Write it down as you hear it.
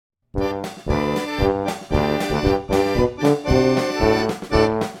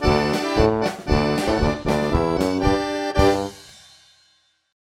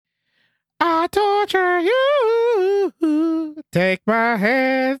Take my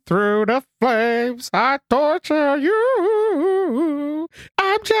hand through the flames. I torture you.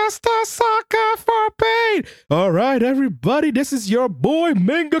 I'm just a sucker for pain. All right, everybody, this is your boy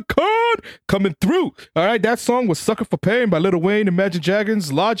Manga Khan coming through. All right, that song was "Sucker for Pain" by Lil Wayne, Imagine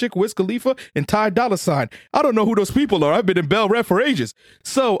Dragons, Logic, Wiz Khalifa, and Ty Dolla $ign. I don't know who those people are. I've been in Bell Rev for ages.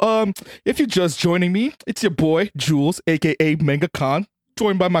 So, if you're just joining me, it's your boy Jules, aka Manga Khan,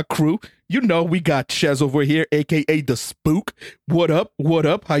 joined by my crew. You know, we got Chez over here, aka The Spook. What up? What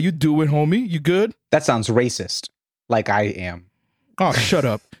up? How you doing, homie? You good? That sounds racist. Like I am. Oh, shut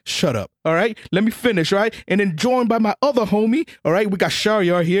up. Shut up. All right? Let me finish, all right? And then joined by my other homie, all right? We got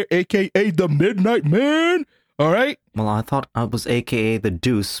Sharyar here, aka The Midnight Man. All right? Well, I thought I was aka The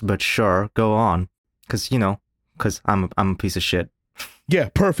Deuce, but sure, go on. Because I'm a piece of shit. Yeah,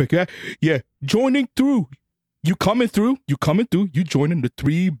 perfect. Yeah. Joining through. You coming through. You joining the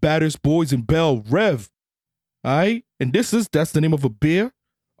three baddest boys in Bell Rev. All right? And that's the name of a beer,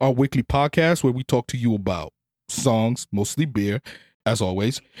 our weekly podcast where we talk to you about songs, mostly beer, as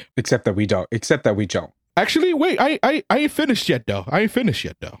always. Except that we don't. Actually, wait, I ain't finished yet, though.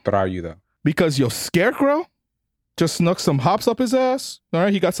 But are you, though? Because your Scarecrow just snuck some hops up his ass. All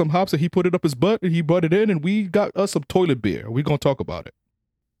right? He got some hops and he put it up his butt and he brought it in and we got us some toilet beer. We're going to talk about it.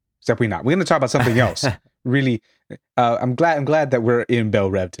 Except we're not. We're going to talk about something else. Really, I'm glad that we're in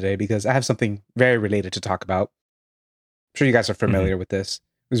Bell Rev today because I have something very related to talk about. I'm sure you guys are familiar with this.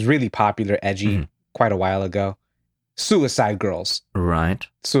 It was really popular, edgy, quite a while ago. Suicide Girls. Right.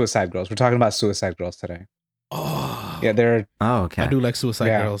 Suicide Girls. We're talking about Suicide Girls today. Oh. Yeah, they're... Oh, okay. I do like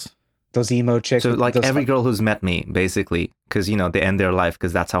Suicide Girls. Those emo chicks. So like every girl who's met me, basically, because, they end their life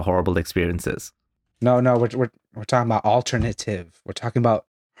because that's how horrible the experience is. No, we're talking about alternative. We're talking about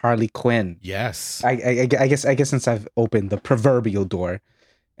Harley Quinn. Yes. I guess since I've opened the proverbial door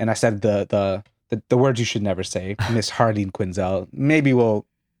and I said the words you should never say, Miss Harleen Quinzel, maybe we'll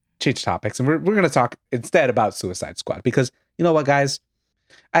change topics and we're going to talk instead about Suicide Squad because you know what, guys?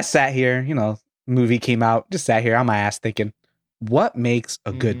 I sat here, movie came out, just sat here on my ass thinking, what makes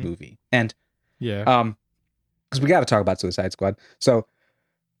a good movie? And because we got to talk about Suicide Squad. So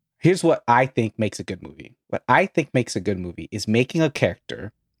here's what I think makes a good movie. What I think makes a good movie is making a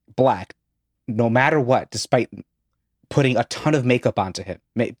character black, no matter what, despite putting a ton of makeup onto him,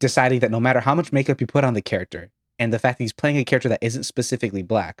 deciding that no matter how much makeup you put on the character, and the fact that he's playing a character that isn't specifically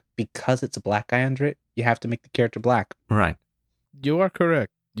black, because it's a black guy under it, you have to make the character black. Right. You are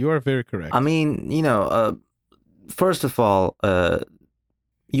correct. You are very correct. I mean, first of all,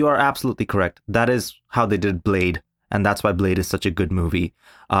 you are absolutely correct. That is how they did Blade, and that's why Blade is such a good movie.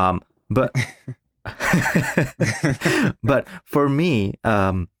 But but for me,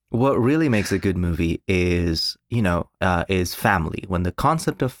 what really makes a good movie is family. When the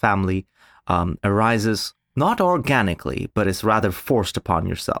concept of family arises not organically, but is rather forced upon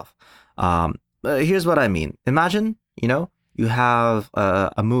yourself. Here's what I mean. Imagine, you have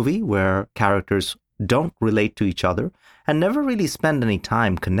a movie where characters don't relate to each other and never really spend any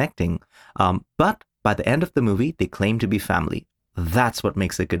time connecting. But by the end of the movie, they claim to be family. That's what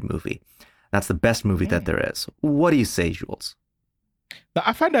makes a good movie. That's the best movie that there is. What do you say, Jules?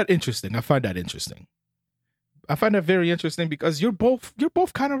 I find that interesting. I find that very interesting because you're both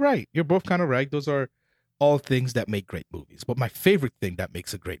kind of right. Those are all things that make great movies. But my favorite thing that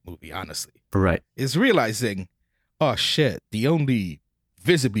makes a great movie, honestly, right, is realizing, oh shit, the only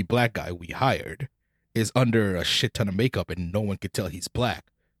visibly black guy we hired is under a shit ton of makeup and no one could tell he's black.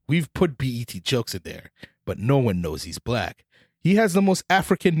 We've put BET jokes in there, but no one knows he's black. He has the most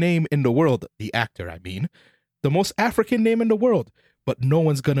African name in the world, the actor, I mean. The most African name in the world, but no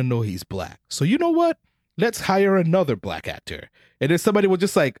one's gonna know he's black. So you know what? Let's hire another black actor. And then somebody will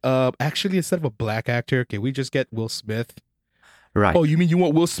just like, actually, instead of a black actor, can we just get Will Smith? Right. Oh, you mean you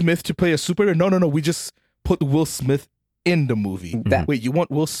want Will Smith to play a superhero? No. We just put Will Smith in the movie. Wait, you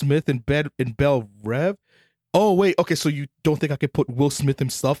want Will Smith in Bell Rev? Oh, wait. Okay, so you don't think I could put Will Smith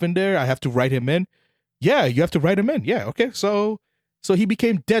himself in there? I have to write him in? Yeah, you have to write him in. Yeah, okay. So he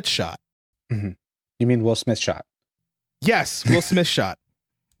became Deadshot. Mm-hmm. You mean Will Smith shot? Yes, Will Smith shot.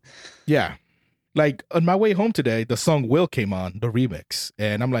 Yeah. Like, on my way home today, the song Will came on, the remix.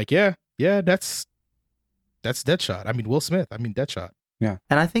 And I'm like, yeah, that's Deadshot. I mean, Will Smith. I mean, Deadshot. Yeah.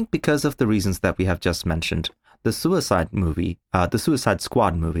 And I think because of the reasons that we have just mentioned, the Suicide Squad movie, not the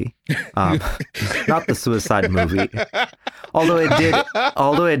Suicide movie,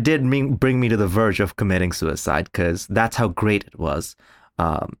 although it did bring me to the verge of committing suicide because that's how great it was.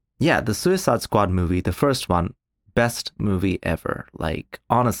 The Suicide Squad movie, the first one, best movie ever. Like,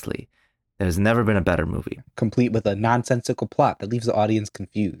 honestly, there's never been a better movie. Complete with a nonsensical plot that leaves the audience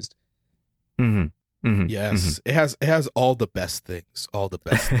confused. Mm-hmm. Yes, it has all the best things. All the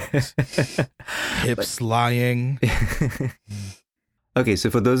best things. Hips lying. Okay, so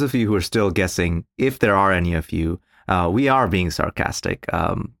for those of you who are still guessing, if there are any of you, we are being sarcastic.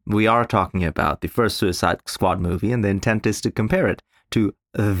 We are talking about the first Suicide Squad movie, and the intent is to compare it to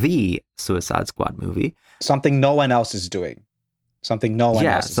the Suicide Squad movie. Something no one else is doing. Something no one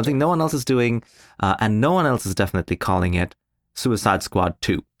else is something doing. no one else is doing, and no one else is definitely calling it Suicide Squad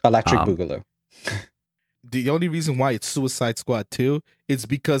 2. Electric Boogaloo. The only reason why it's Suicide Squad 2 is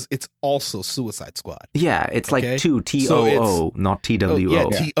because it's also Suicide Squad. Yeah, it's like Okay. 2 T-O-O, not T-W-O. Yeah,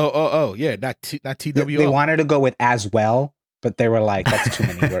 T-O-O-O. Yeah, not T-W-O. They wanted to go with as well, but they were like, that's too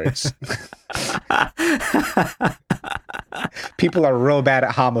many words. People are real bad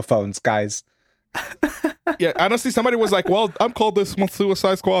at homophones, guys. Yeah, honestly, somebody was like, well, I'm called this one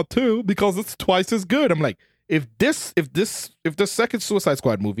Suicide Squad 2 because it's twice as good. I'm like, if the second Suicide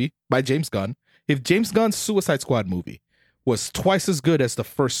Squad movie by James Gunn, if James Gunn's Suicide Squad movie was twice as good as the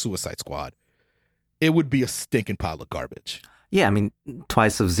first Suicide Squad, it would be a stinking pile of garbage. Yeah, I mean,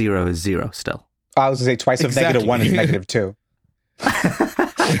 twice of 0 is 0 still. I was going to say twice of Exactly. -1 is -2.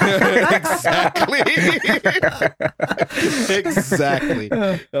 Exactly. Exactly.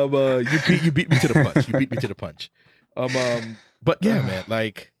 You beat me to the punch. You beat me to the punch. But yeah, man,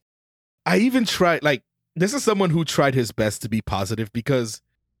 like I even tried, like, this is someone who tried his best to be positive because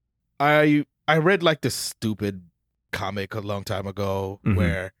I read like this stupid comic a long time ago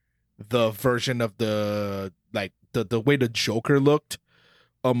where the version of the like the way the Joker looked,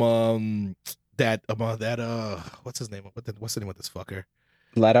 that what's his name? What's the name of this fucker?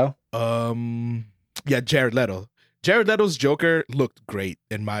 Leto? Yeah, Jared Leto. Jared Leto's Joker looked great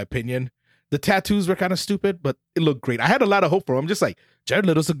in my opinion. The tattoos were kind of stupid, but it looked great. I had a lot of hope for him. I'm just like, Jared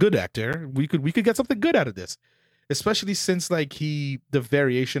Leto's a good actor. We could get something good out of this. Especially since like the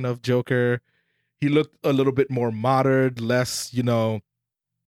variation of Joker, he looked a little bit more modern, less,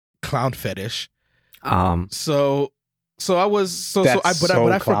 clown fetish. So I was but I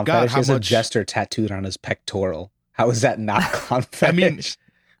forgot fetish. how There's a much jester tattooed on his pectoral. How is that not clown fetish?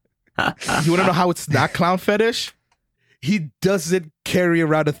 I mean, you want to know how it's not clown fetish? He doesn't carry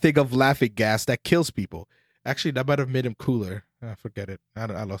around a thing of laughing gas that kills people. Actually, that might have made him cooler. Forget it. I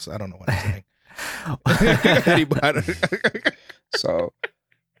don't know what I'm saying. So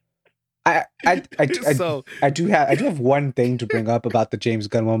I do have one thing to bring up about the James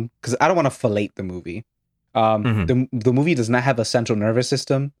Gunn one because I don't want to fillet the movie. The movie does not have a central nervous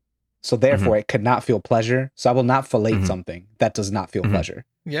system, so therefore it could not feel pleasure. So I will not fillet something that does not feel pleasure.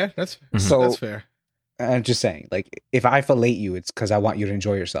 Yeah, that's so fair. I'm just saying, like, if I fillet you, it's because I want you to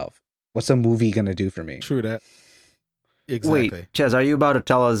enjoy yourself. What's a movie gonna do for me? True that. Exactly. Wait, Chaz, are you about to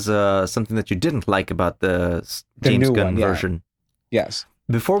tell us something that you didn't like about the James new Gunn one, yeah. version? Yes.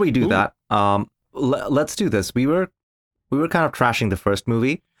 Before we do that, let's do this. We were kind of trashing the first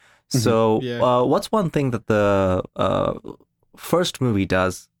movie. So what's one thing that the first movie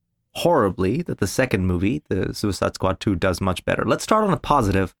does horribly that the second movie, the Suicide Squad 2, does much better? Let's start on a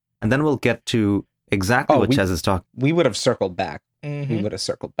positive, and then we'll get to exactly what Chaz is talking. We would have circled back. Mm-hmm. We would have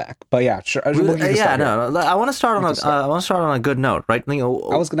circled back. But yeah, sure. I want to start on a good note, right? I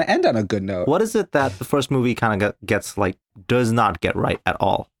was going to end on a good note. What is it that the first movie kind of does not get right at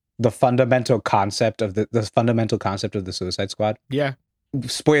all? The fundamental concept of the Suicide Squad. Yeah.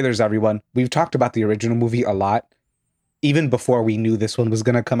 Spoilers, everyone. We've talked about the original movie a lot, even before we knew this one was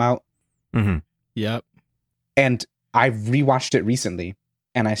going to come out. Mm-hmm. Yep. And I rewatched it recently,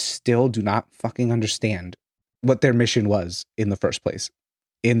 and I still do not fucking understand what their mission was in the first place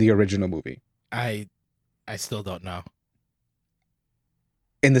in the original movie. I still don't know.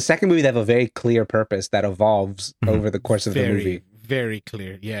 In the second movie, they have a very clear purpose that evolves over the course of the movie. Very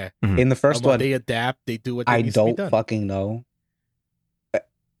clear, yeah. In the first one, they adapt, they do what I needs to be don't done. fucking know.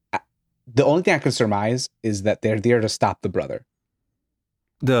 The only thing I can surmise is that they're there to stop the brother.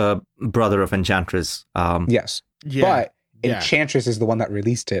 The brother of Enchantress. Yes. Yeah. But Enchantress is the one that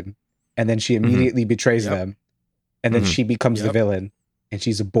released him. And then she immediately betrays them. And then she becomes the villain. And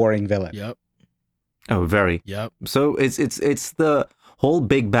she's a boring villain. Yep. Oh, very. Yep. So it's the whole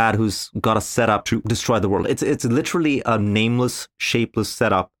big bad who's got a setup to destroy the world. It's literally a nameless, shapeless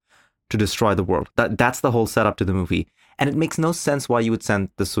setup to destroy the world. That's the whole setup to the movie. And it makes no sense why you would send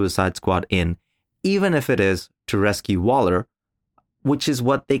the Suicide Squad in, even if it is to rescue Waller, which is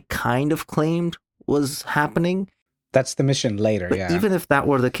what they kind of claimed was happening. That's the mission later, But even if that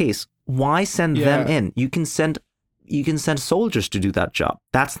were the case, why send them in? You can send soldiers to do that job.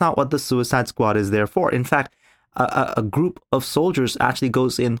 That's not what the Suicide Squad is there for. In fact, a group of soldiers actually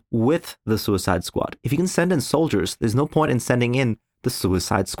goes in with the Suicide Squad. If you can send in soldiers, there's no point in sending in the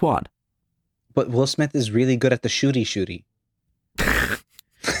Suicide Squad. But Will Smith is really good at the shooty.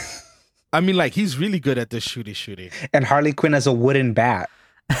 I mean, like, he's really good at the shooty. And Harley Quinn has a wooden bat.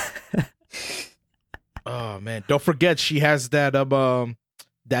 Oh man, don't forget she has that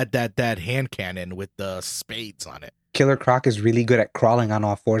that hand cannon with the spades on it. Killer Croc is really good at crawling on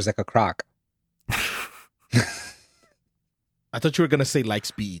all fours like a croc. I thought you were gonna say likes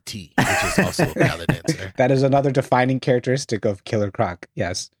BET, which is also a valid answer. That is another defining characteristic of Killer Croc.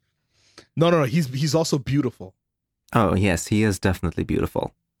 Yes. No, he's also beautiful. Oh yes, he is definitely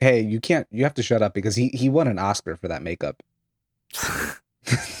beautiful. Hey, you have to shut up because he won an Oscar for that makeup.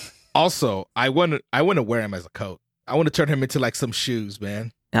 Also, I want to wear him as a coat. I want to turn him into like some shoes,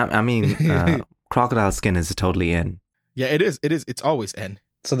 man. I mean, crocodile skin is totally in. Yeah, it is. It's always in.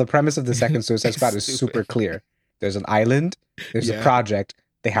 So the premise of the second Suicide Squad is super clear. There's an island. There's a project.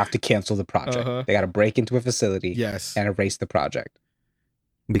 They have to cancel the project. They got to break into a facility. Yes. And erase the project.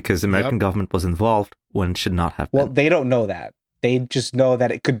 Because the American government was involved when it should not have been. Well, they don't know that. They just know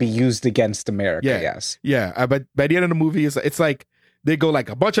that it could be used against America. Yeah. Yes. Yeah. But by the end of the movie, it's like they go like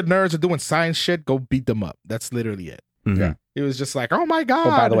a bunch of nerds are doing science shit. Go beat them up. That's literally it. Mm-hmm. Yeah. It was just like, oh my god. Oh,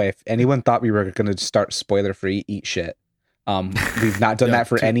 by the way, if anyone thought we were going to start spoiler free, eat shit. We've not done that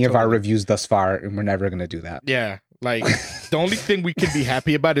for any of our reviews thus far, and we're never going to do that. Yeah. Like the only thing we can be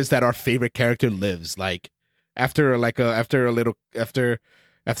happy about is that our favorite character lives. Like after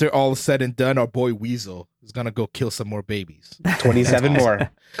all is said and done, our boy Weasel is gonna go kill some more babies. 27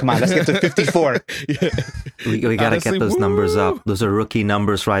 more. Come on, let's get to 54. Yeah. We gotta get those numbers up. Those are rookie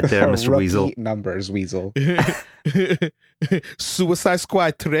numbers right there, Mr. Rookie Weasel. Numbers, Weasel. Suicide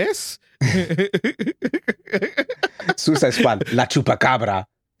Squad 3. Suicide Squad, La Chupacabra.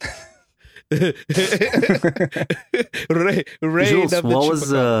 Ray Jules, of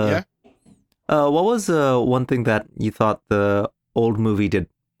the what was one thing that you thought the old movie did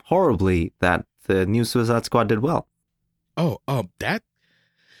horribly that the new Suicide Squad did well? That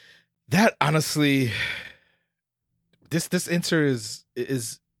honestly, this answer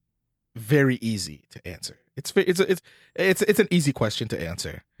is very easy to answer. It's an easy question to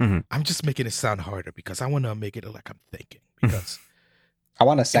answer. Mm-hmm. I'm just making it sound harder because I want to make it like I'm thinking, because I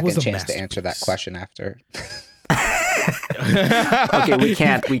want a second chance to answer that question after. Okay, we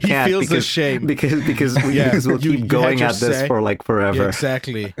can't. He feels because, ashamed because we'll keep going at this for like forever. Yeah,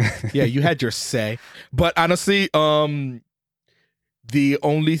 exactly. Yeah, you had your say, but honestly, the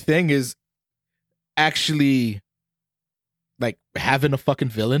only thing is actually like having a fucking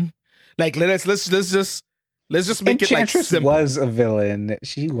villain. Like let's just make it like simple. Was a villain.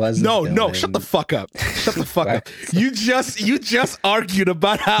 She was a villain. No, shut the fuck up. Shut the fuck up. You just argued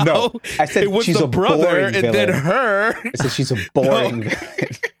about how I said it was she's the a brother and villain. then her. I said she's a boring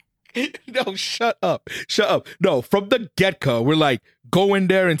villain. No, shut up. No, from the get-go, we're like, go in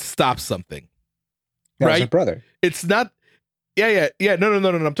there and stop something. That was right? her brother. It's not. Yeah. No.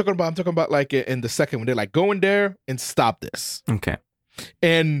 I'm talking about like in the second one. They're like, go in there and stop this. Okay.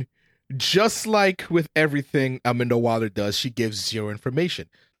 And just like with everything Amanda Waller does, she gives zero information.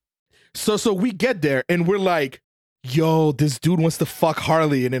 So we get there and we're like, yo, this dude wants to fuck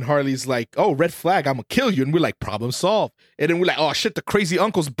Harley. And then Harley's like, oh, red flag, I'm gonna kill you. And we're like, problem solved. And then we're like, oh shit, the crazy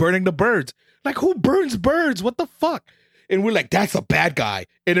uncle's burning the birds. Like, who burns birds? What the fuck? And we're like, that's a bad guy.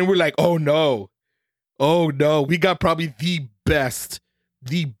 And then we're like, oh no, we got probably the best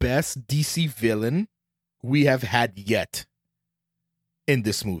DC villain we have had yet in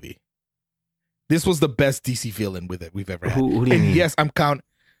this movie. This was the best DC villain we've ever had. Who do you mean? Yes, I'm counting.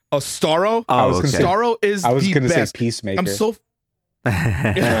 Starro. Oh, okay. Starro is I was the going to say best. Peacemaker. I'm so.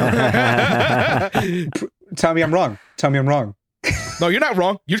 Tell me I'm wrong. No, you're not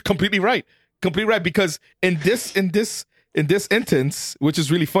wrong. You're completely right. Because in this instance, which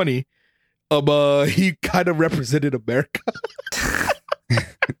is really funny, he kind of represented America.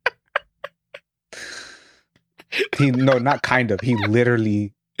 Not kind of. He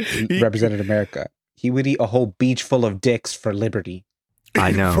literally represented America. He would eat a whole beach full of dicks for liberty.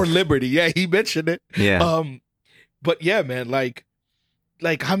 I know. For liberty. Yeah, he mentioned it. Yeah. But yeah, man, like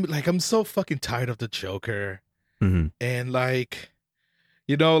I'm so fucking tired of the Joker. Mm-hmm. And like,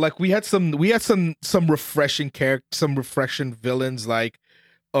 you know, like we had some refreshing characters, some refreshing villains, like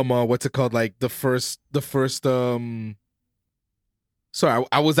what's it called? Like the first sorry,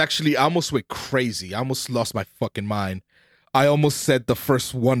 I almost went crazy. I almost lost my fucking mind. I almost said the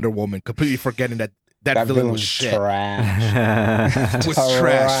first Wonder Woman, completely forgetting that villain was shit. Trash. Was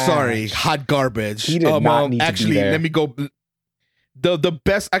trash. Sorry, hot garbage. He did not need to be there. Let me go. The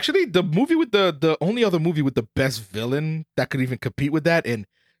best, actually, the movie with the only other movie with the best villain that could even compete with that, and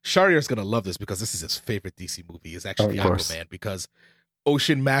Shariar's gonna love this because this is his favorite DC movie, is actually Of course. Aquaman, because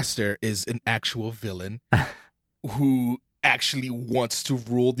Ocean Master is an actual villain who actually wants to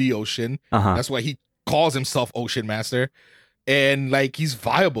rule the ocean. Uh-huh. That's why he calls himself Ocean Master. And like he's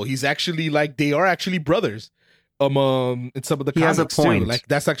viable. He's actually like they are actually brothers. In some of the He comics has a point too. Like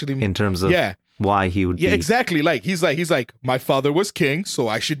that's actually in terms of why he would be. exactly. Like he's like my father was king, so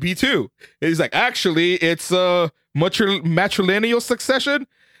I should be too. And he's like actually it's a matrilineal succession,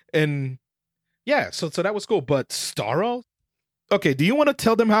 and yeah. So that was cool. But Starro, okay. Do you want to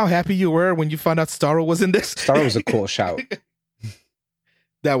tell them how happy you were when you found out Starro was in this? Starro was a cool shout.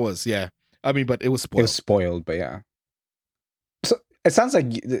 That was I mean, but it was spoiled. It was spoiled, but yeah. So it sounds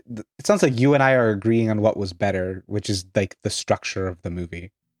like you and I are agreeing on what was better, which is like the structure of the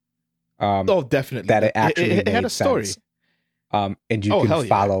movie. Oh, definitely. That it actually it had a story. sense. And you can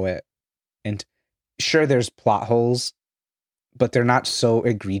follow it. And sure, there's plot holes, but they're not so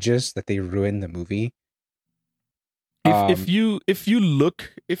egregious that they ruin the movie. If you look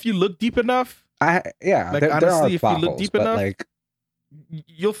deep enough, like honestly, there are if you plot look holes, deep but enough, like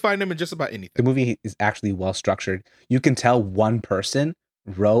you'll find them in just about anything. the movie is actually well structured. You can tell one person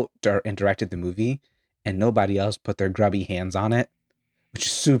wrote and directed the movie, and nobody else put their grubby hands on it, which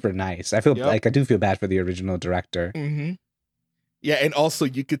is super nice. I feel like I do feel bad for the original director. Mm-hmm. Yeah, and also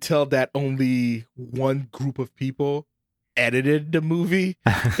you could tell that only one group of people edited the movie.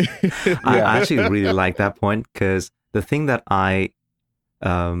 I actually really like that point, because the thing that I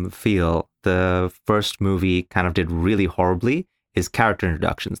feel the first movie kind of did really horribly is character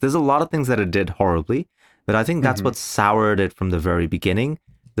introductions. There's a lot of things that it did horribly, but I think that's what soured it from the very beginning.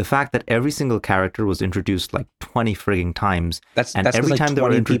 The fact that every single character was introduced like 20 frigging times. That's every like time they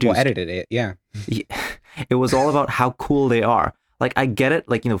were introduced, people edited it. Yeah. It was all about how cool they are. Like, I get it.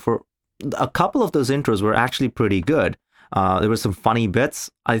 Like, for a couple of those intros were actually pretty good. There were some funny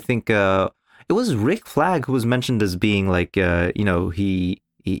bits. I think it was Rick Flag who was mentioned as being like, he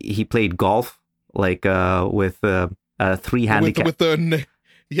played golf like with 3 handicap. With the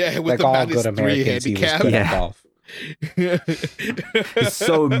all good Americans, he was good at golf. He's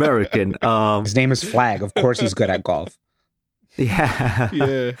so American. His name is Flag. Of course, he's good at golf. Yeah.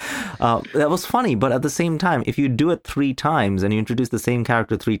 That was funny, but at the same time, if you do it 3 times and you introduce the same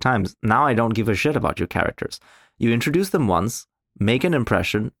character 3 times, now I don't give a shit about your characters. You introduce them once, make an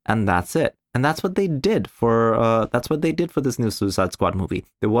impression, and that's it. And that's what they did for this new Suicide Squad movie.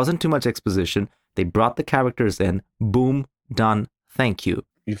 There wasn't too much exposition. They brought the characters in. Boom, done. Thank you.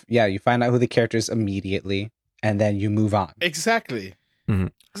 You find out who the character is immediately, and then you move on. Exactly. Mm-hmm.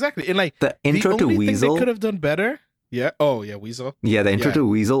 Exactly. And like the intro to Weasel, they could have done better. Yeah. Oh yeah, Weasel. Yeah, the intro to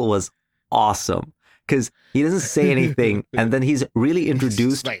Weasel was awesome, because he doesn't say anything, and then he's really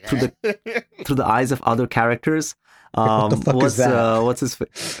introduced like through the eyes of other characters. What the fuck is that? What's his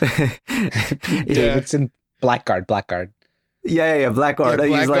face? Davidson Blackguard. Yeah, Blackguard.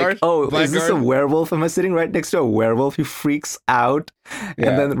 Yeah, He's like, oh, Blackguard. Is this a werewolf? Am I sitting right next to a werewolf? He freaks out. Yeah.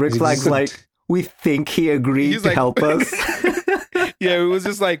 And then Rick Flag's like, we think he agreed to help us. Yeah, it was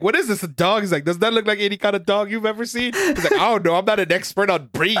just like, what is this, a dog? He's like, does that look like any kind of dog you've ever seen? He's like, I don't know, I'm not an expert on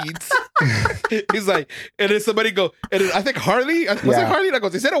breeds. He's like, and then somebody go, and then I think Harley, was it Harley that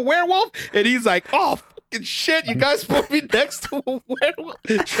goes, is it a werewolf? And he's like, oh, fucking shit, you guys put me next to a werewolf.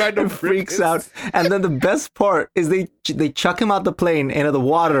 Trying to freaks out. And then the best part is they chuck him out the plane into the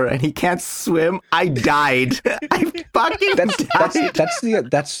water and he can't swim. I died. I fucking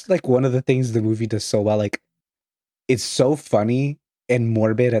died. That's like one of the things the movie does so well. Like, it's so funny and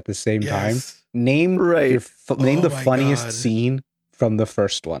morbid at the same time. Name the funniest scene from the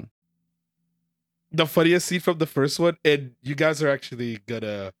first one. The funniest scene from the first one, and you guys are actually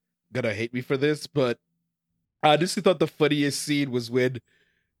gonna hate me for this, but I honestly thought the funniest scene was when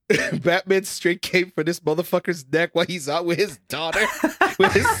Batman straight came for this motherfucker's neck while he's out with his daughter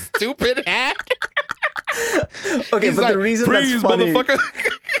with his stupid hat. Okay, he's but like, the reason that's funny,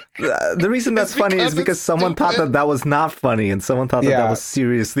 the reason that's funny is because someone thought that was not funny, and someone thought that was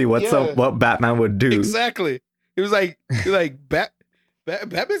seriously what Batman would do. Exactly. It was like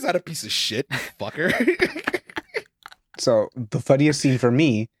Batman's not a piece of shit, fucker. So the funniest scene for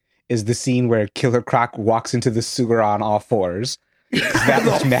me is the scene where Killer Croc walks into the sewer on all fours. That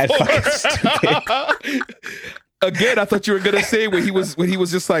was mad fucking stupid. Again, I thought you were gonna say when he was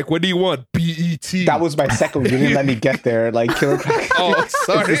just like, "What do you want? BET." That was my second. You didn't let me get there. Like Killer Croc. Oh,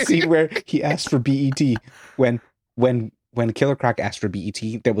 sorry. It's the scene where he asked for BET. When Killer Croc asked for BET,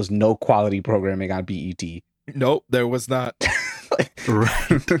 there was no quality programming on BET. Nope, there was not.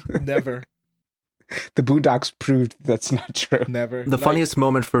 Right. Never. The Boondocks proved that's not true. Never. The funniest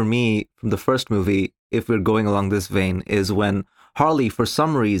moment for me from the first movie, if we're going along this vein, is when Harley, for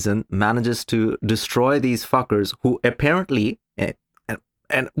some reason, manages to destroy these fuckers who apparently, and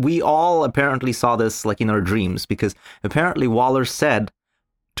And we all apparently saw this like in our dreams, because apparently Waller said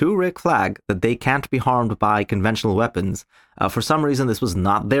to Rick Flag that they can't be harmed by conventional weapons. For some reason, this was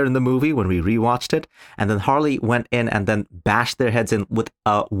not there in the movie when we rewatched it. And then Harley went in and then bashed their heads in with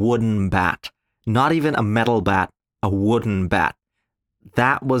a wooden bat. Not even a metal bat, a wooden bat.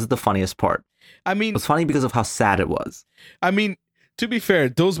 That was the funniest part. I mean, It was funny because of how sad it was. To be fair,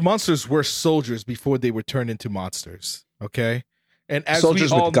 those monsters were soldiers before they were turned into monsters. Okay. And as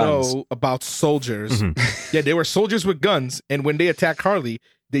Soldiers we with all guns. know about soldiers, yeah, they were soldiers with guns. And when they attack Harley,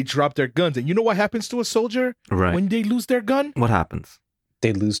 they drop their guns. And you know what happens to a soldier Right. when they lose their gun? What happens?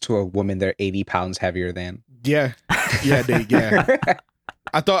 They lose to a woman they're 80 pounds heavier than. Yeah. Yeah.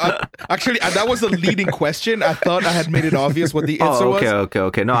 I thought, actually, that was a leading question. I thought I had made it obvious what the answer Oh, okay, was.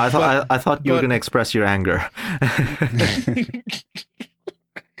 okay. No, I thought you were but- going to express your anger.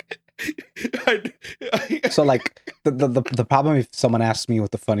 So like the problem if someone asks me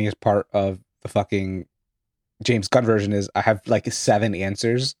what the funniest part of the fucking James Gunn version is, I have like 7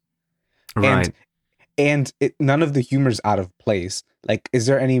 answers. Right. And none of the humor's out of place. Like, is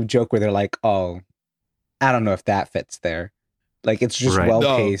there any joke where they're like, oh, I don't know if that fits there? Like, it's just Right. well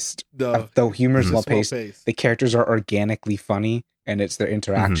No. paced. No. The humor's Mhm. well It's well paced. paced. The characters are organically funny, and it's their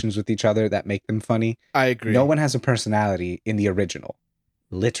interactions with each other that make them funny. I agree. No one has a personality in the original.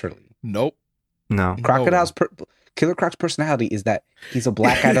 Literally. Nope. No. Crocodile's Killer Croc's personality is that he's a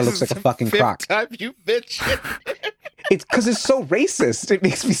black guy that looks like a fucking Fifth croc. time you bitch. It's because it's so racist. It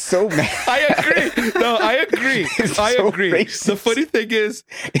makes me so mad. I agree. No, I agree. It's I so agree. racist. The funny thing is,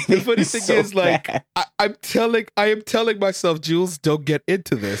 It the makes funny me thing so is, like, mad. I am telling myself, Jules, don't get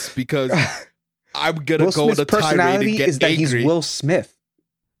into this because I'm gonna Will go on Smith's a tirade and personality get is that angry. he's Will Smith.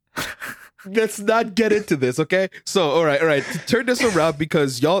 Let's not get into this, okay? So, all right. To turn this around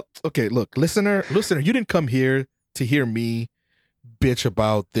because y'all, okay, look, listener, you didn't come here to hear me bitch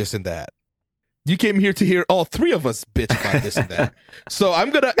about this and that. You came here to hear all 3 of us bitch about this and that. So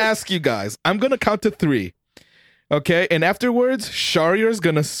I'm gonna ask you guys. I'm gonna count to 3, okay? And afterwards, Shariar's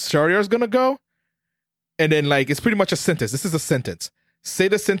gonna go, and then like it's pretty much a sentence. This is a sentence. Say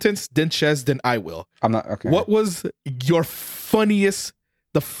the sentence, then Ches, then I will. I'm not okay. What was your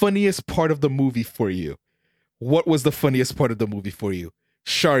the funniest part of the movie for you? What was the funniest part of the movie for you?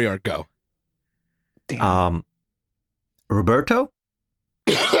 Shariar, go. Roberto?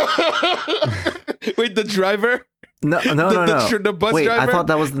 Wait, the driver? No. The bus Wait, driver? I thought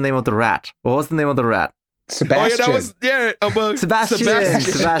that was the name of the rat. What was the name of the rat? Sebastian. Oh, yeah, that was Sebastian.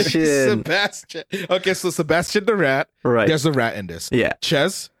 Sebastian. Okay, so Sebastian the rat. Right. There's a rat in this. Yeah.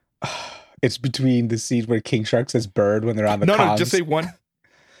 Ches? It's between the scene where King Shark says bird when they're on the No, comms. just say one.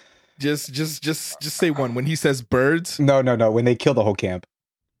 Just say one. When he says birds. No. When they kill the whole camp.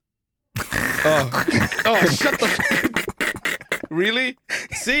 Oh, shut the. Really?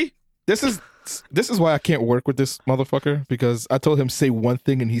 See, this is why I can't work with this motherfucker because I told him say one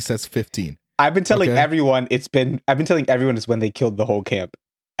thing and he says 15. I've been telling Okay. everyone it's when they killed the whole camp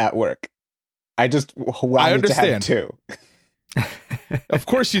at work. I just wanted to have understand. 2. Of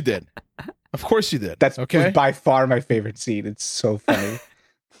course you did. That's okay. by far my favorite scene. It's so funny.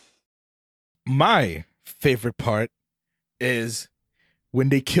 My favorite part is when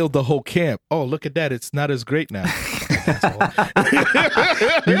they killed the whole camp. Oh, look at that! It's not as great now.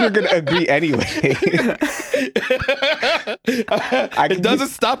 You were gonna agree anyway. It doesn't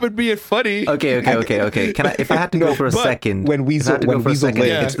stop it being funny. Okay. Can I? If I had to go No, for a but second, when if I had to go for a Weasel second,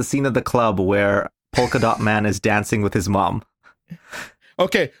 lived- it's the scene of the club where Polka Dot Man is dancing with his mom.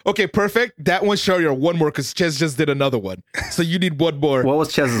 Okay, perfect. That one, Shariar, one more because Ches just did another one. So you need one more. What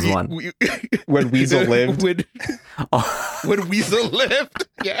was Chez's one? When Weasel lived. Oh, When Weasel lived.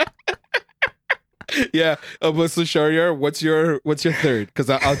 Yeah. Yeah. So Shariar, what's your third? Because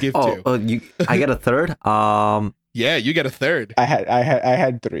I'll give 2. I get a third. Yeah, you get a third. I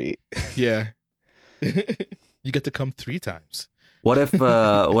had 3. Yeah. You get to come 3 times. What if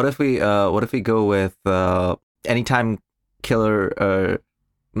we go with anytime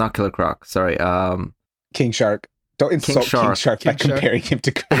not Killer Croc. Sorry. King Shark. Don't insult King Shark by King Shark. comparing him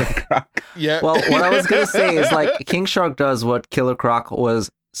to Killer Croc. Yeah. Well, what I was gonna say is like King Shark does what Killer Croc was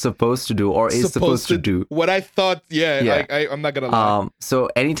supposed to do or is supposed to do. What I thought, Yeah. I'm not gonna lie. So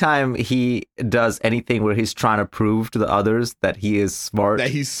anytime he does anything where he's trying to prove to the others that he is smart, That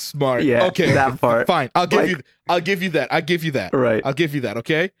he's smart. Yeah, Okay. that part. Fine. I'll give Like- you that. right? I'll give you that,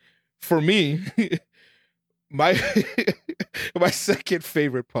 okay? For me, my second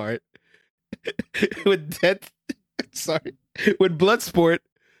favorite part when Bloodsport,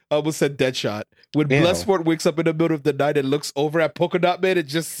 I almost said Deadshot. When Ew. Bloodsport wakes up in the middle of the night and looks over at Polka Dot Man and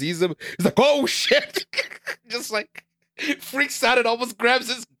just sees him, he's like, "Oh shit!" just like freaks out and almost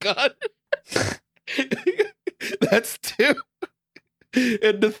grabs his gun. That's 2.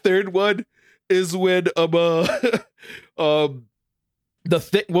 And the third one is when the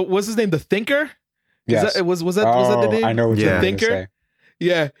what was his name? The Thinker? Yes. Was that the name? I know what Yeah. you're Thinker? going to say.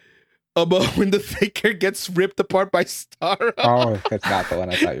 Yeah. When the Thinker gets ripped apart by Starro. Oh, that's not the one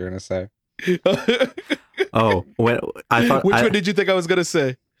I thought you were going to say. Oh, when I thought Which one did you think I was gonna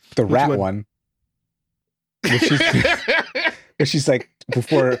say? The rat one? one. Where she's like,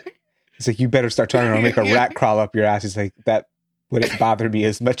 before, it's like, you better start talking or I'll make a rat crawl up your ass. He's like, that wouldn't bother me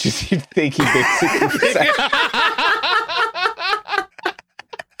as much as you think he basically said.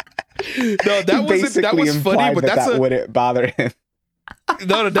 No, that was funny, but that wouldn't bother him.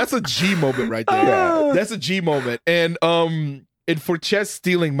 no, that's a G moment right there. Yeah. That's a G moment. And for Ches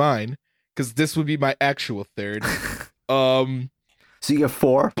stealing mine, because this would be my actual third. so you get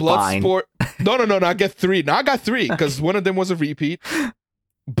 4. Fine. Bloodsport. No. I get 3. Now I got 3 because one of them was a repeat.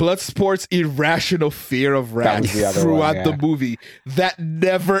 Bloodsport's irrational fear of rats was the other throughout one, the yeah. movie that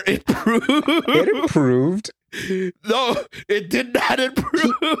never improved. It improved. No, it did not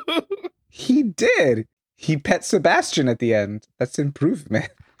improve. He did. He pet Sebastian at the end. That's improvement.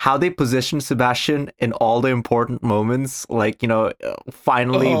 How they position Sebastian in all the important moments, like,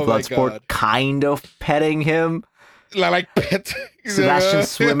 finally Oh my Bloodsport God. kind of petting him. like pet. Sebastian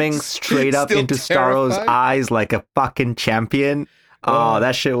swimming straight up Still into Starro's terrified. eyes like a fucking champion. Oh,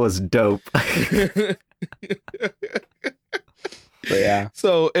 that shit was dope. But yeah.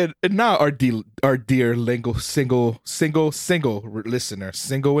 So and now our dear lingo single listener,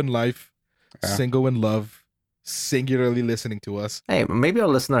 single in life, Yeah. single in love, singularly listening to us. Hey, maybe our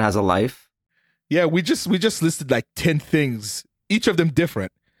listener has a life. Yeah, we just listed like 10 things, each of them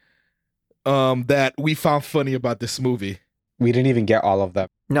different, that we found funny about this movie. We didn't even get all of them.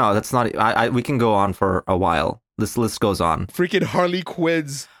 No, that's not. We can go on for a while. This list goes on. Freaking Harley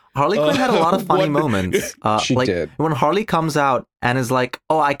Quinn's. Harley Quinn had a lot of funny one- moments. She like did. when Harley comes out and is like,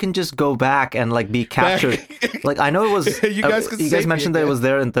 "Oh, I can just go back and like be captured." Like I know it was. You guys can you save guys me mentioned that it again. was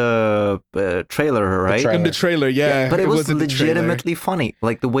there in the trailer, right? trailer. In the trailer, yeah. But it was in the trailer. legitimately funny.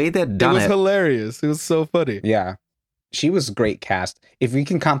 Like the way they'd It done was it. hilarious. It was so funny. Yeah. She was great cast. If we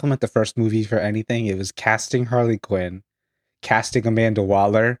can compliment the first movie for anything, it was casting Harley Quinn, casting Amanda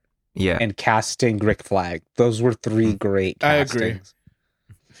Waller, Yeah. and casting Rick Flag. Those were 3 great I castings. agree.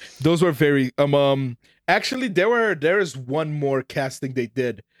 Those were very actually there is one more casting they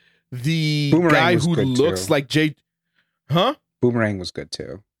did. The Boomerang guy was who good, looks too. like Jay Boomerang was good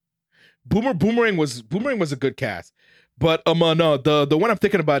too. Boomerang was a good cast. But no, the one I'm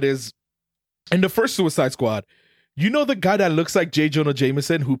thinking about is in the first Suicide Squad. You know the guy that looks like J. Jonah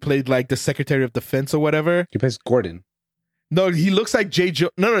Jameson who played like the Secretary of Defense or whatever? He plays Gordon. No, he looks like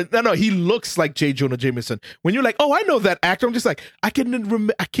No, he looks like J. Jonah Jameson. When you're like, oh, I know that actor, I'm just like, I can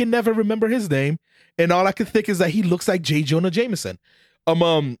never remember his name, and all I can think is that he looks like J. Jonah Jameson.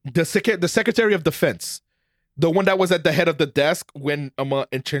 The Secretary of Defense, the one that was at the head of the desk when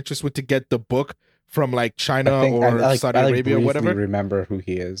Enchantress went to get the book from like China or Saudi Arabia or briefly whatever. remember who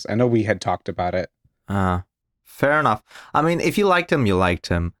he is. I know we had talked about it. Fair enough. I mean, if you liked him, you liked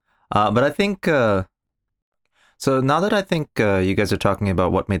him. But I think. So now that I think you guys are talking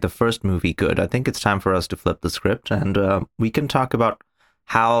about what made the first movie good, I think it's time for us to flip the script and we can talk about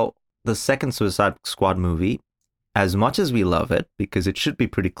how the second Suicide Squad movie, as much as we love it, because it should be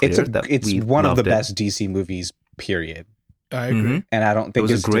pretty clear It's we one of the loved it. best DC movies, period. I agree. Mhm. And I don't It think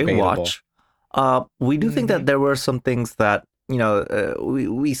was it's a great debatable. watch. We do think that there were some things that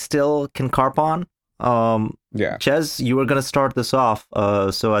we still can carp on. Yeah. Ches, you were gonna start this off,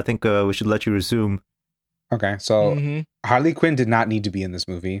 so I think we should let you resume. Okay. So Mhm. Harley Quinn did not need to be in this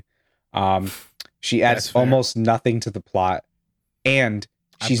movie. She adds That's fair. almost nothing to the plot, and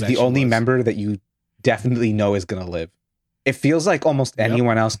I'm she's glad the she only was. member that you definitely know is gonna live. It feels like almost Yep.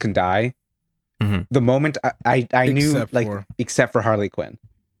 anyone else can die. Mhm. The moment I knew, Except like, for- except for Harley Quinn,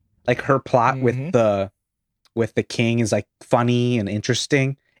 like her plot Mhm. with the king is like funny and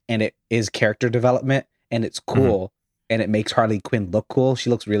interesting, and it is character development, and it's cool, and it makes Harley Quinn look cool. She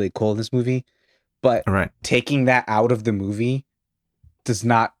looks really cool in this movie, but All right. taking that out of the movie does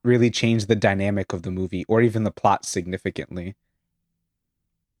not really change the dynamic of the movie or even the plot significantly.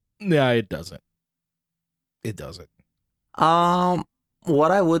 Yeah, it doesn't. It doesn't.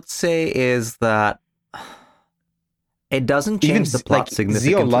 What I would say is that it doesn't change the plot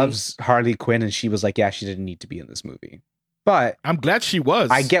significantly. Zio loves Harley Quinn, and she was like, yeah, she didn't need to be in this movie. But I'm glad she was.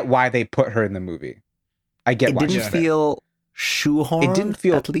 I get why they put her in the movie. I get It why. didn't she's feel shoehorned. It didn't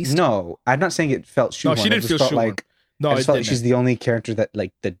feel at least. No, I'm not saying it felt shoehorned. she didn't I just feel felt shoehorned. like No, I it just felt like didn't. she's the only character that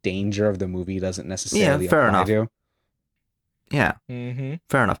like the danger of the movie doesn't necessarily fair apply enough. to. Yeah, Mm-hmm.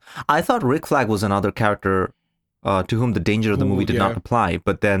 fair enough. I thought Rick Flag was another character to whom the danger of the Ooh, movie did not yeah. apply,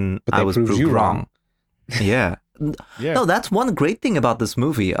 but then But I they was proved proved you wrong. Yeah. Yeah. No, that's one great thing about this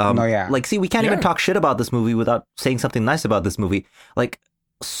movie. No, yeah. Like, see, we can't even Yeah. talk shit about this movie without saying something nice about this movie. Like,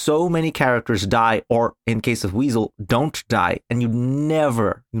 so many characters die, or in case of Weasel, don't die, and you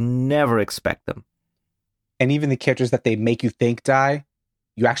never expect them. And even the characters that they make you think die,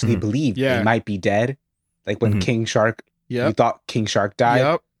 you actually Mhm. believe Yeah. they might be dead. Like when Mhm. King Shark, you Yep. thought King Shark died.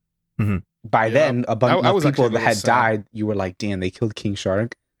 Yep. By Yep. then, a bunch I of was people actually a that had little sad. died, you were like, damn, they killed King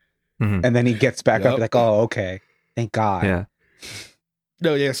Shark. Mhm. And then he gets back up, Yep. you're like, oh, okay. Thank God. Yeah.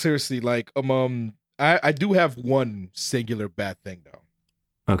 No, yeah, seriously. Like, I do have one singular bad thing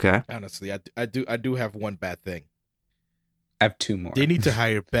though. Okay. Honestly, I do have one bad thing. I have two more. They need to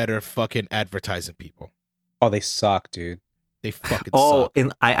hire better fucking advertising people. Oh, they suck, dude. They fucking Oh, suck.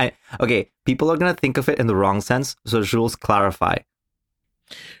 in I okay. People are gonna think of it in the wrong sense. So Jules, clarify.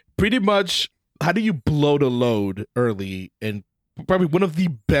 Pretty much, how do you blow the load early and probably one of the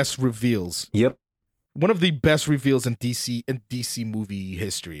best reveals. Yep. One of the best reveals in DC movie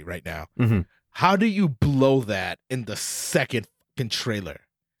history right now. Mhm. How do you blow that in the second fucking trailer?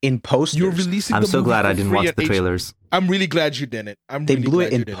 In posters. You're releasing I'm the so movie glad for I didn't free watch at the H- trailers. I'm really glad you didn't. They blew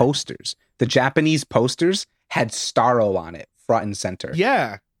it in posters. The Japanese posters had Starro on it, front and center.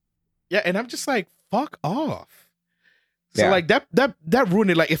 Yeah. Yeah, and I'm just like, fuck off. So Yeah. like that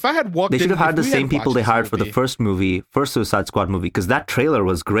ruined it. Like if I had walked They in, should have hired if the we had same people watched they this hired for the movie- first Suicide Squad movie, because that trailer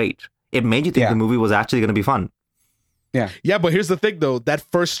was great. It made you think Yeah. the movie was actually going to be fun. Yeah, but here's the thing though. That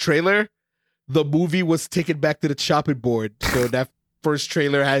first trailer, the movie was taken back to the chopping board. So that first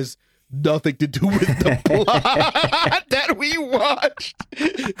trailer has nothing to do with the plot that we watched.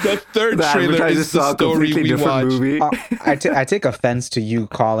 The third The trailer advertisers is the saw a story completely we different watched. movie. I take offense to you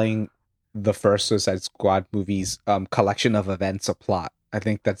calling the first Suicide Squad movies collection of events a plot. I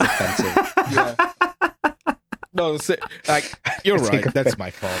think that's offensive. Yeah. No, like you're I take right. That's offense- my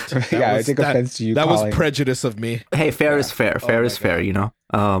fault. That yeah, I was- take that- offense to you That calling. was prejudice of me. Hey, fair Yeah. is fair. Oh Fair my is fair. God. You know.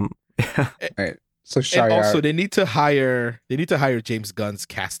 So And Shariar, also, they need to hire James Gunn's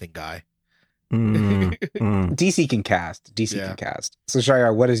casting guy. DC can cast. DC Yeah. can cast. So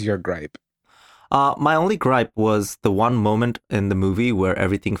Shariar, what is your gripe? My only gripe was the one moment in the movie where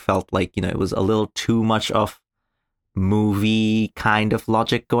everything felt like, it was a little too much of movie kind of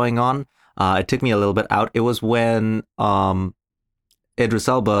logic going on. It took me a little bit out. It was when Idris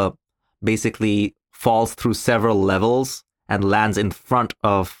Elba basically falls through several levels and lands in front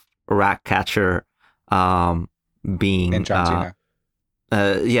of Ratcatcher being And John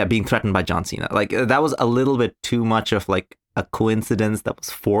Cena. being threatened by John Cena. Like that was a little bit too much of like a coincidence that was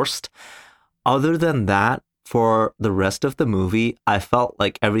forced. Other than that, for the rest of the movie, I felt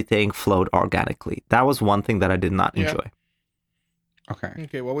like everything flowed organically. That was one thing that I did not Yeah. enjoy. Okay.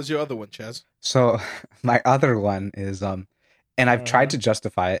 Okay, what was your other one, Chaz? So my other one is and I've tried to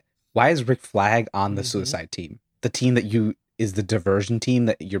justify it. Why is Rick Flag on the Mhm. suicide team? The team that is the diversion team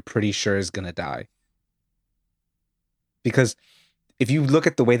that you're pretty sure is gonna die. Because if you look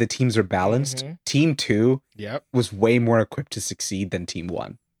at the way the teams are balanced, Mhm. Team 2 Yep. was way more equipped to succeed than Team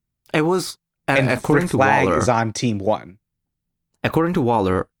 1. It was And according Rick to Flag Waller. is on Team 1. According to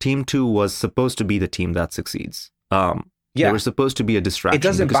Waller, Team 2 was supposed to be the team that succeeds. They Yeah. were supposed to be a distraction. It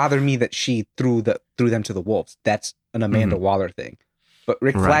doesn't because- bother me that she threw them to the wolves. That's an Amanda Waller thing. But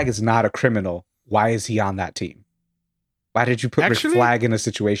Rick Right. Flag is not a criminal. Why is he on that team? Why did you put Actually- Rick Flag in a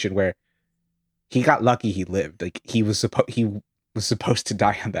situation where he got lucky he lived? Like he was supposed to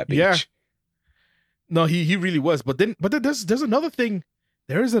die on that beach. Yeah. No, he really was. But then there's another thing.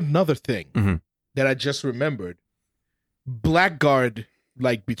 There is another thing Mhm. that I just remembered. Blackguard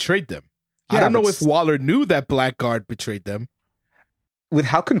like betrayed them. I Yeah, don't know but if Waller knew that Blackguard betrayed them. With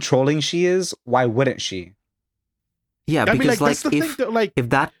how controlling she is, why wouldn't she? Yeah, I because mean, like that's the thing. if Though, like, if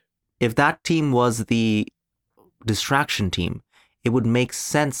that team was the distraction team, it would make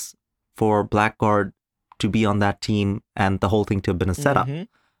sense for Blackguard to be on that team and the whole thing to have been a setup. Mhm.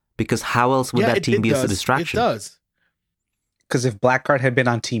 Because how else would Yeah, that team it be as a does. distraction? It does. Because if Blackguard had been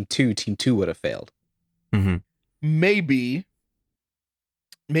on Team 2, Team 2 would have failed. Mm-hmm.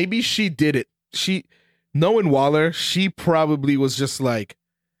 Maybe she did it. She, knowing Waller, she probably was just like,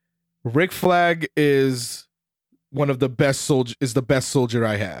 Rick Flag is one of the best the best soldier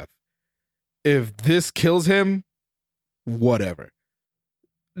I have. If this kills him, whatever.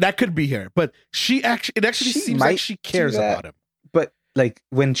 That could be her, but it actually She seems might like she cares do that. about him. But like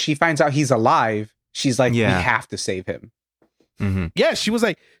when she finds out he's alive, she's like, Yeah. we have to save him. Mm-hmm. Yeah, she was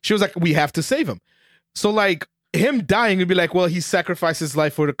like, we have to save him. So like him dying would be like, well, he sacrificed his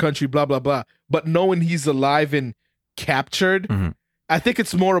life for the country, blah blah blah. But knowing he's alive and captured. Mhm. I think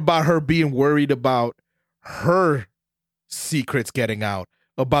it's more about her being worried about her secrets getting out,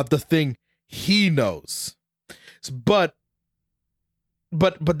 about the thing he knows. But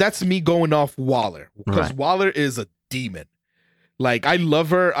that's me going off Waller, because Right. Waller is a demon. Like, I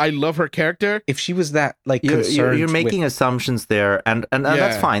love her. I love her character. If she was that like You're concerned, making with, assumptions there, and that's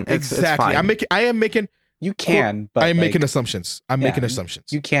Yeah, fine. It's exactly. fine. I am making. you can, but I am like, making assumptions. I'm yeah, making assumptions.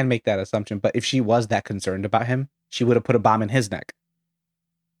 You can make that assumption, but if she was that concerned about him, she would have put a bomb in his neck.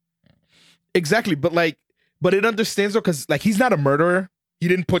 Exactly, but it understands though, because like, he's not a murderer. He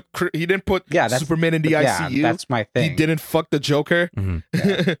didn't put Yeah, that's- Superman in the Yeah, ICU. that's my He thing. didn't fuck the Joker. Mhm.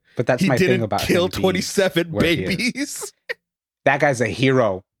 Yeah. But that's he my thing didn't about kill him being 27 where he is. babies. That guy's a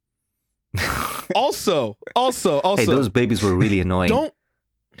hero. also, Hey, those babies were really annoying. don't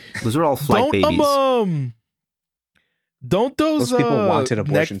Those were all flight babies. Don't those Those people wanted neck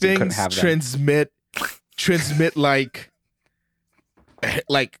abortions and couldn't things have them. transmit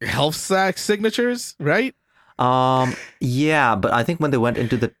like health signatures, right? Yeah, but I think when they went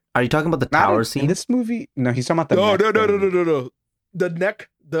into the, are you talking about the Not tower in scene? this movie. No, he's talking about the No, neck thing. no. The neck,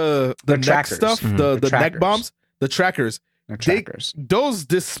 the neck trackers. stuff, Mhm. the The neck trackers. bombs, the trackers. They're trackers. Those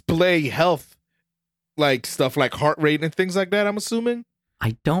display health, like stuff like heart rate and things like that. I'm assuming.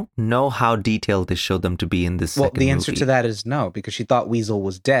 I don't know how detailed they showed them to be in this. Well, second the answer movie. to that is no, because she thought Weasel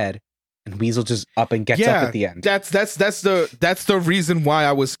was dead, and Weasel just up and gets up at the end. That's the reason why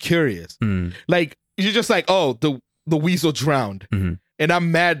I was curious. Mm. Like, you're just like, oh, the weasel drowned, Mhm. and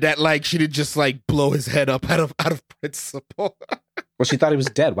I'm mad that like she didn't just like blow his head up out of principle. Well, she thought he was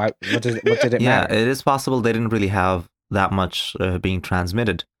dead. Why? What did it Yeah, matter? it is possible they didn't really have that much being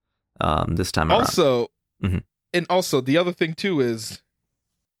transmitted this time around. Also, Mhm. and also the other thing too is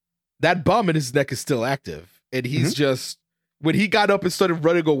that bomb in his neck is still active, and he's just, when he got up and started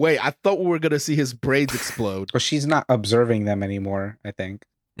running away, I thought we were gonna see his brains explode. Well, she's not observing them anymore, I think.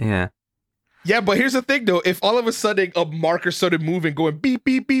 Yeah. Yeah, but here's the thing though: if all of a sudden a marker started moving, going beep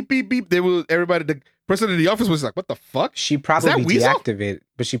beep beep beep beep, the person in the office was like, "What the fuck?" She probably Weasel?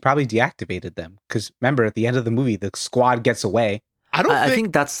 deactivated them. Because remember, at the end of the movie, the squad gets away. I I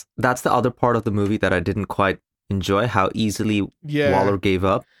think that's the other part of the movie that I didn't quite enjoy, how easily Yeah. Waller gave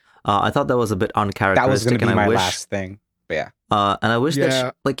up. I thought that was a bit That was uncharacteristic, going to be and I my wish, last thing. But yeah. and I wish that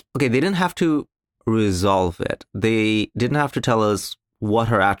Yeah. okay, they didn't have to resolve it. They didn't have to tell us what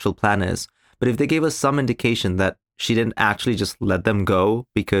her actual plan is. But if they gave us some indication that she didn't actually just let them go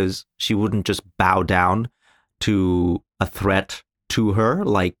because she wouldn't just bow down to a threat to her,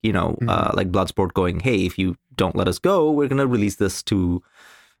 like, like Bloodsport going, hey, if you don't let us go, we're going to release this to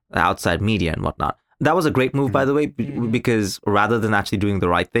outside media and whatnot. That was a great move, by the way, because rather than actually doing the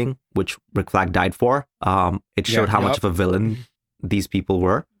right thing, which Rick Flag died for, it showed how much of a villain these people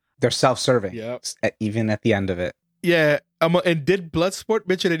were. They're self-serving, Yep. even at the end of it. Yeah. And did Bloodsport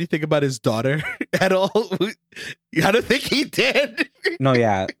mention anything about his daughter at all? I don't think he did. No,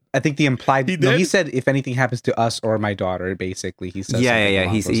 yeah. I think the implied... He No, he did? said, if anything happens to us or my daughter, basically, he says Yeah. something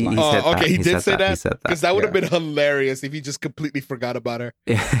along He those lines. said that. okay, he did said say He that? said Because that would have been hilarious if he just completely forgot about her.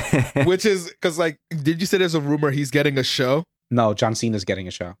 that. Which is, because like, did you say there's a rumor he's getting a show? No, John Cena's getting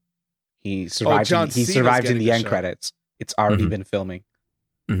a show. He survived. John he Cena's survived in getting the a end show. credits. It's already Mhm. been filming.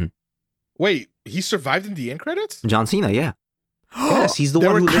 Wait, he survived in the end credits? John Cena, yeah. Yes, he's the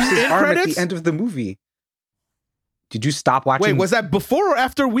There one who were lifts his end arm at credits? the end of the movie. Did you stop watching? Wait, was that before or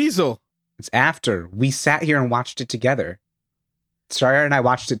after Weasel? It's after. We sat here and watched it together. Sawyer and I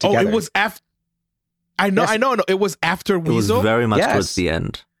watched it Oh, together. it was after. I know. It was after It was Weasel. very much Yes. towards the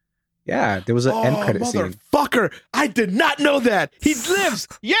end. Yeah, there was an end credit scene. motherfucker! I did not know that he lives.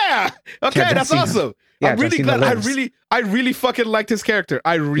 Yeah. Okay, John that's Cena. awesome. Yeah, I'm John really Cena glad. lives. I really fucking liked his character.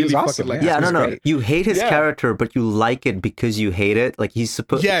 I really was fucking awesome, liked. Yeah, Yeah, his no, great. You hate his Yeah. character, but you like it because you hate it. Like he's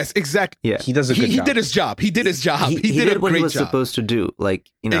supposed. Yes, exactly. Yeah. He does a good He job. did his job. He did his job. He He, did a what great he was job. supposed to do. Like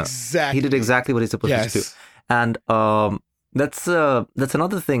Exactly. he did exactly what he's supposed to do. Yes. And that's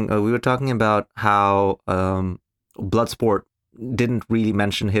another thing. We were talking about how Bloodsport didn't really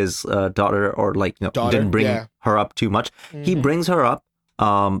mention his daughter, or Daughter, didn't bring yeah. her up too much. He Mhm. brings her up,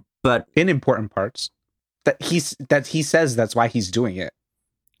 but in important parts. That he says that's why he's doing it.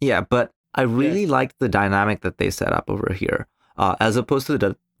 yeah, but I really liked the dynamic that they set up over here, as opposed to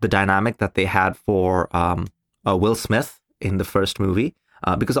the dynamic that they had for Will Smith in the first movie,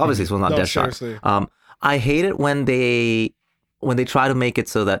 because obviously this was not No, Deadshot. seriously. I hate it when they try to make it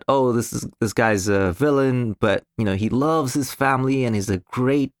so that, oh, this guy's a villain, but he loves his family and he's a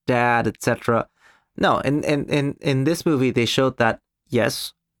great dad, etc. No, in this movie they showed that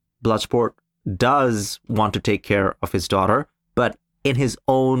yes, Bloodsport does want to take care of his daughter, but in his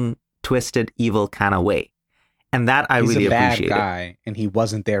own twisted, evil kind of way. And that I He's really a bad appreciate. guy, and he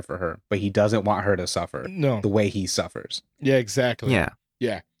wasn't there for her, but he doesn't want her to suffer No. the way he suffers. Yeah, exactly. Yeah.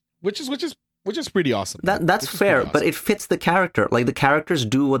 Which is pretty awesome. That's Which is fair, pretty but awesome. it fits the character. Like the characters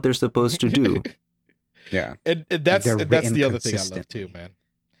do what they're supposed to do. Yeah. and that's they're the written other thing I love too, consistently. man.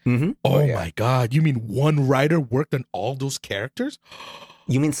 hmm Oh yeah. my god! You mean one writer worked on all those characters?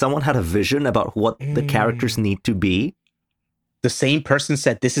 You mean someone had a vision about what the characters need to be? The same person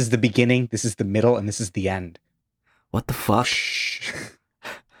said, "This is the beginning, this is the middle, and this is the end." What the fuck?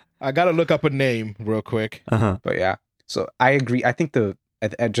 I gotta look up a name real quick. Uh-huh. But yeah, so I agree. I think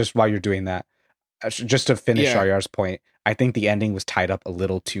just while you're doing that, just to finish Yeah. Sharyar's point, I think the ending was tied up a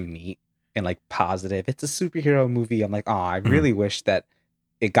little too neat and like positive. It's a superhero movie. I'm like, oh, I really wish that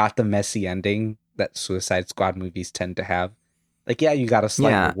it got the messy ending that Suicide Squad movies tend to have. Like, yeah, you got a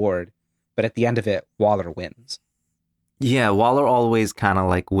slight Yeah. reward, but at the end of it, Waller wins. Yeah, Waller always kind of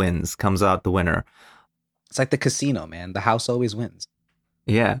like wins, comes out the winner. It's like the casino, man. The house always wins.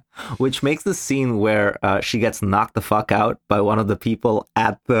 Yeah, which makes the scene where she gets knocked the fuck out by one of the people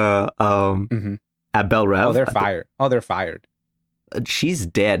at the Mhm. at Bel Rev. Oh, they're fired. Oh, they're fired. She's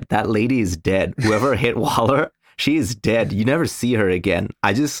dead. That lady is dead. Whoever hit Waller, she is dead. You never see her again.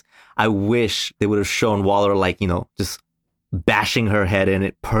 I wish they would have shown Waller like, just bashing her head in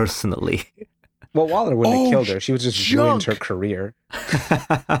it personally. Well, Waller wouldn't have Oh, killed her. She would just ruined her junk. career.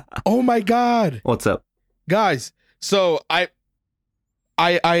 Oh my god, What's up? guys! So I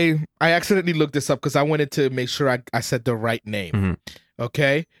accidentally looked this up because I wanted to make sure I said the right name. Mhm.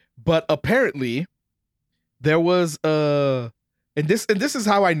 Okay, but apparently there was and this is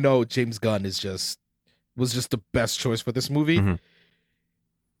how I know James Gunn was just the best choice for this movie. Mhm.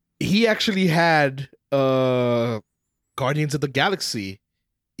 He actually had Guardians of the Galaxy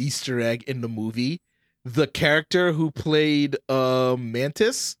Easter egg in the movie. The character who played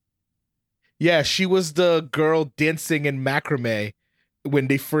Mantis, yeah, she was the girl dancing in macrame when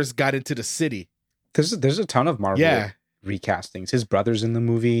they first got into the city. There's a ton of Marvel Yeah. recastings. His brother's in the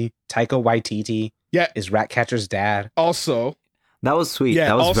movie. Taika Waititi Yeah. is Ratcatcher's dad. Also, That was sweet. Yeah,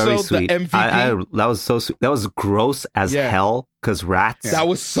 that was also very the sweet. MVP. That was so sweet. That was gross as Yeah. hell because rats. that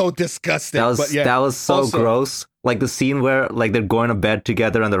was so disgusting. That was but yeah, that was so also- gross. Like the scene where like they're going to bed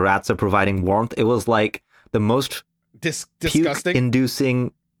together and the rats are providing warmth. It was like the most disgusting.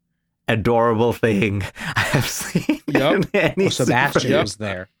 puke-inducing, adorable thing I have seen. Yup. in any Oh, Sebastian Yep. was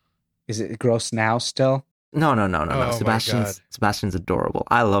there. Is it gross now still? No. Oh my Sebastian's adorable.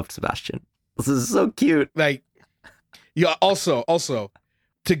 I loved Sebastian. This is so cute. Like, yeah. Also,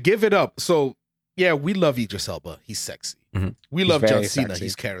 to give it up. So, yeah, we love Idris Elba. He's sexy. Mhm. We He's love John very Cena. sexy.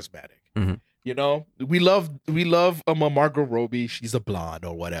 He's charismatic. Mhm. You know, we love Margot Robbie. She's a blonde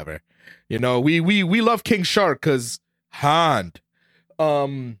or whatever. You know, we love King Shark because Hand.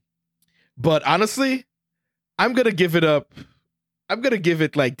 But honestly, I'm gonna give it up. I'm gonna give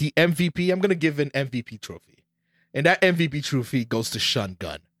it like the MVP. I'm gonna give an MVP trophy, and that MVP trophy goes to Sean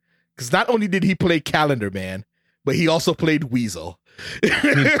Gunn because not only did he play Calendar Man, but he also played Weasel.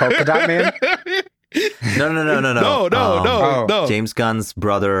 mean Polka Dot Man? No. No. James Gunn's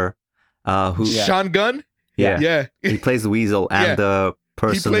brother, who Yeah. Sean Gunn. yeah, Yeah. he plays the Weasel and Yeah. the He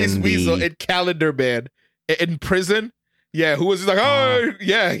person plays in Weasel the in Calendar Man in prison. Yeah, who was just like, oh,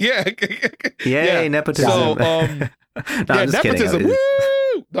 yeah. yay nepotism. So, No, yeah, I'm just kidding. nepotism. It's-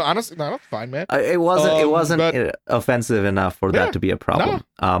 Woo! No, honestly, no, that's fine, man. It wasn't but- offensive enough for Yeah, that to be a problem.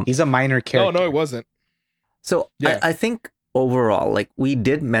 He's a minor character. No, it wasn't. So Yeah. I think overall, like we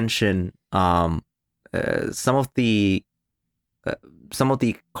did mention some of the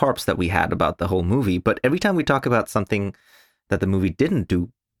corps that we had about the whole movie, but every time we talk about something that the movie didn't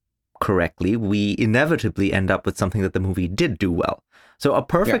do correctly, we inevitably end up with something that the movie did do well. So a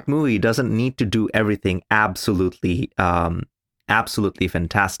perfect movie doesn't need to do everything absolutely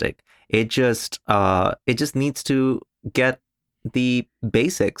fantastic. It just needs to get the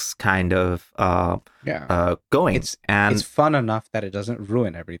basics kind of going. It's fun enough that it doesn't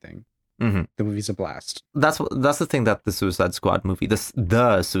ruin everything. Mhm. The movie's a blast. That's the thing that the Suicide Squad movie, the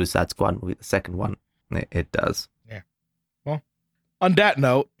Suicide Squad movie, the second one, it does. On that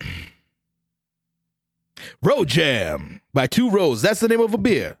note, Road Jam by Two Roads. That's the name of a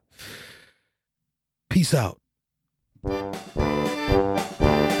beer. Peace out.